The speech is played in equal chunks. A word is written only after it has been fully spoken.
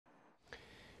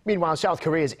Meanwhile, South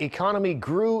Korea's economy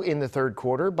grew in the third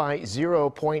quarter by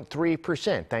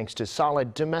 0.3% thanks to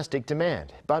solid domestic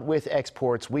demand. But with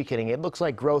exports weakening, it looks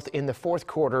like growth in the fourth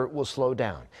quarter will slow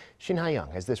down. Shin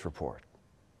Ha-young has this report.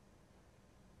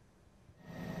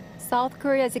 South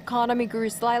Korea's economy grew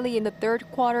slightly in the third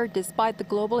quarter despite the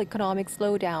global economic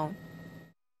slowdown.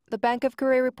 The Bank of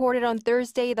Korea reported on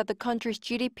Thursday that the country's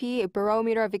GDP, a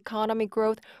barometer of economic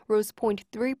growth, rose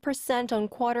 0.3% on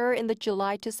quarter in the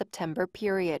July to September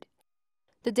period.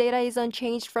 The data is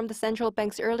unchanged from the central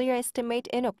bank's earlier estimate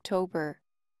in October.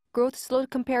 Growth slowed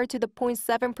compared to the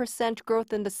 0.7%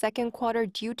 growth in the second quarter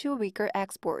due to weaker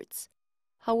exports.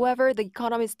 However, the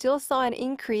economy still saw an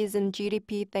increase in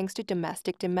GDP thanks to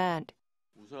domestic demand.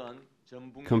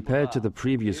 Compared to the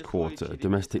previous quarter,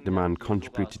 domestic demand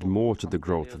contributed more to the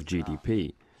growth of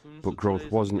GDP, but growth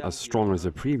wasn't as strong as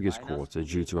the previous quarter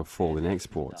due to a fall in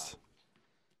exports.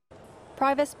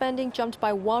 Private spending jumped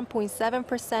by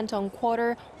 1.7% on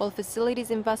quarter, while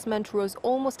facilities investment rose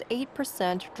almost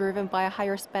 8%, driven by a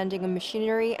higher spending on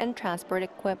machinery and transport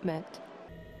equipment.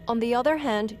 On the other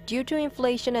hand, due to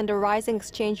inflation and the rising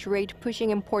exchange rate pushing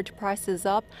import prices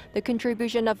up, the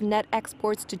contribution of net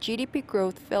exports to GDP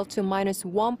growth fell to minus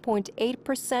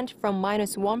 1.8% from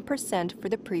minus 1% for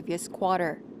the previous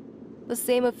quarter. The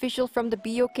same official from the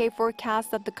BOK forecast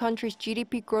that the country's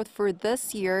GDP growth for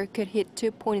this year could hit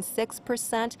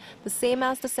 2.6%, the same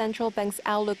as the central bank's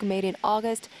outlook made in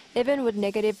August, even with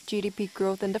negative GDP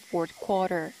growth in the fourth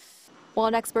quarter.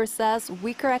 One expert says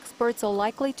weaker exports are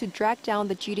likely to drag down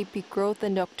the GDP growth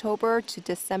in the October to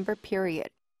December period.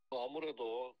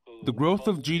 The growth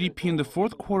of GDP in the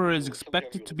fourth quarter is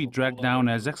expected to be dragged down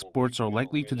as exports are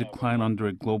likely to decline under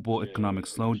a global economic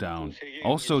slowdown.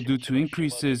 Also, due to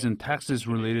increases in taxes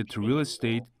related to real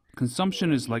estate,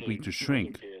 consumption is likely to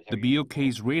shrink. The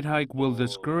BOK's rate hike will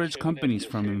discourage companies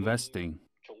from investing.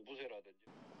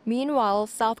 Meanwhile,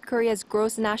 South Korea's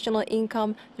gross national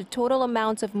income, the total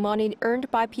amount of money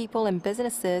earned by people and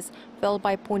businesses, fell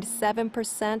by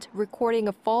 0.7%, recording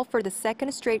a fall for the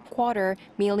second straight quarter,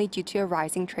 mainly due to a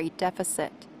rising trade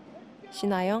deficit. Shin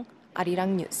Ha-young,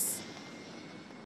 Arirang News.